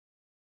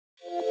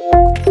Hi,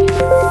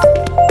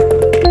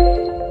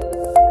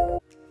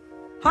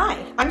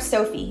 I'm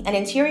Sophie, an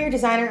interior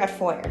designer at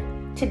Foyr.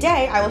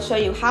 Today, I will show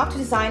you how to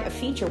design a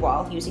feature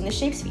wall using the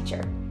Shapes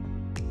feature.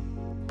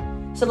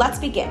 So let's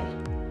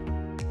begin.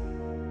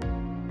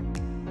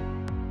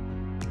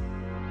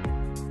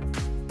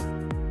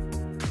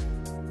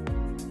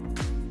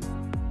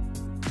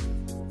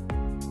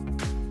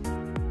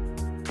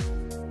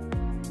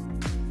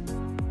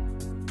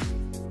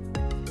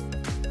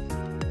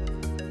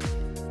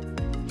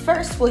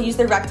 First, we'll use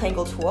the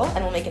rectangle tool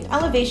and we'll make an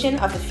elevation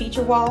of the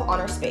feature wall on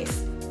our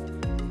space.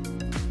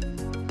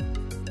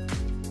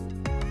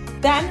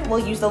 Then,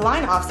 we'll use the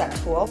line offset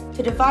tool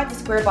to divide the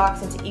square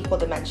box into equal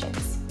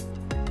dimensions.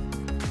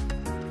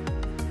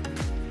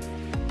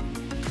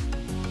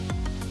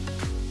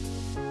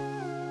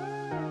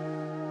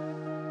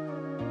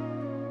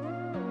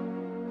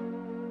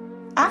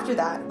 After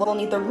that, we'll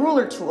need the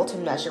ruler tool to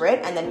measure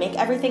it and then make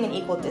everything an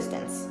equal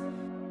distance.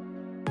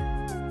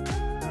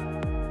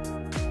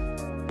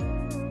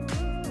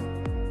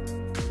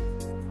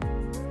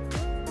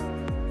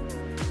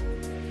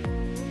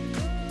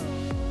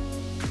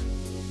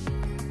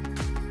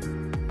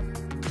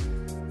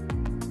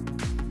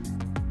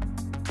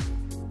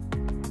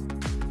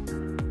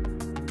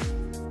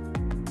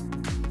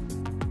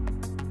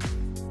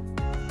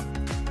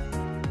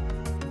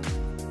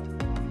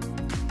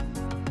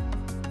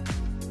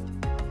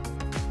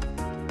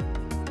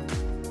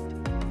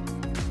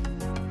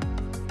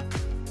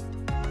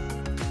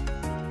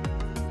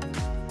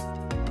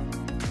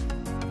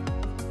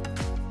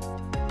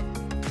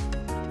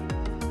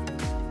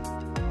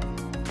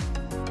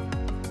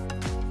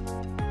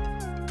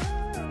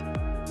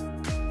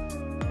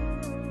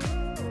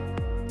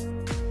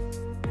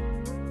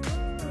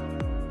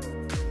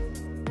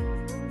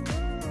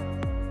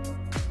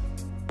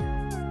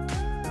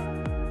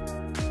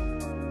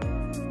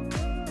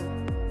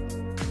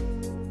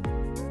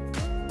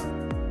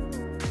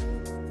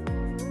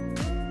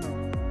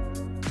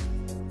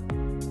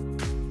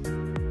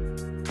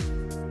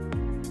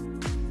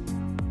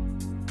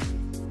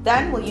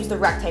 Then we'll use the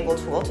rectangle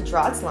tool to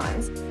draw its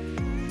lines.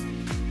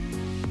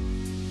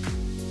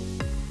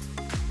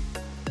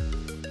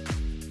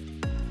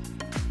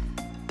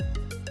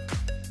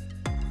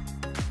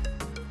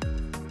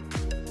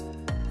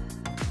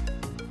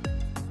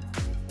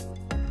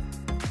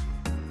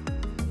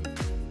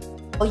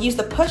 We'll use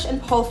the push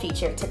and pull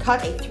feature to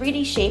cut a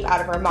 3D shape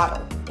out of our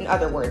model, in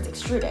other words,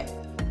 extrude it.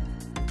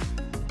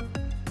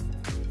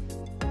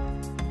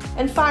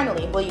 And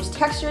finally, we'll use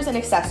textures and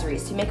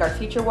accessories to make our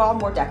feature wall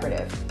more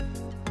decorative.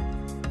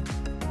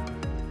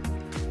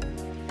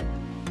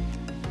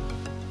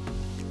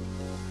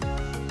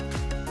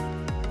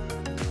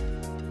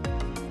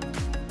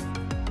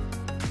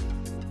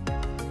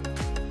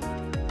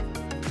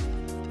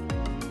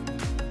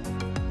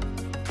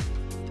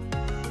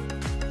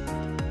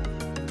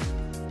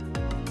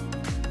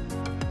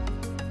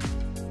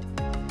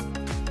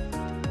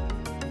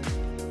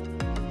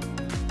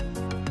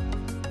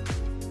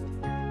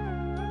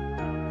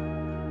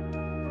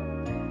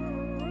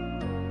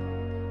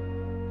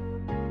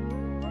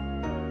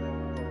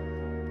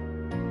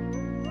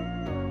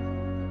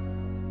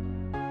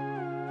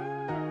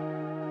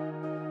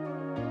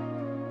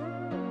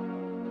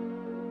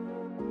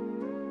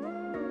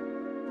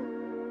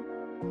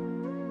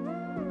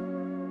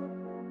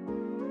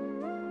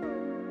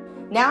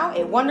 Now,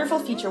 a wonderful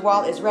feature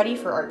wall is ready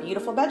for our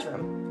beautiful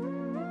bedroom.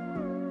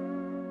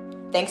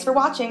 Thanks for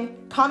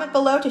watching. Comment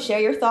below to share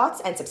your thoughts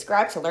and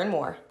subscribe to learn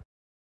more.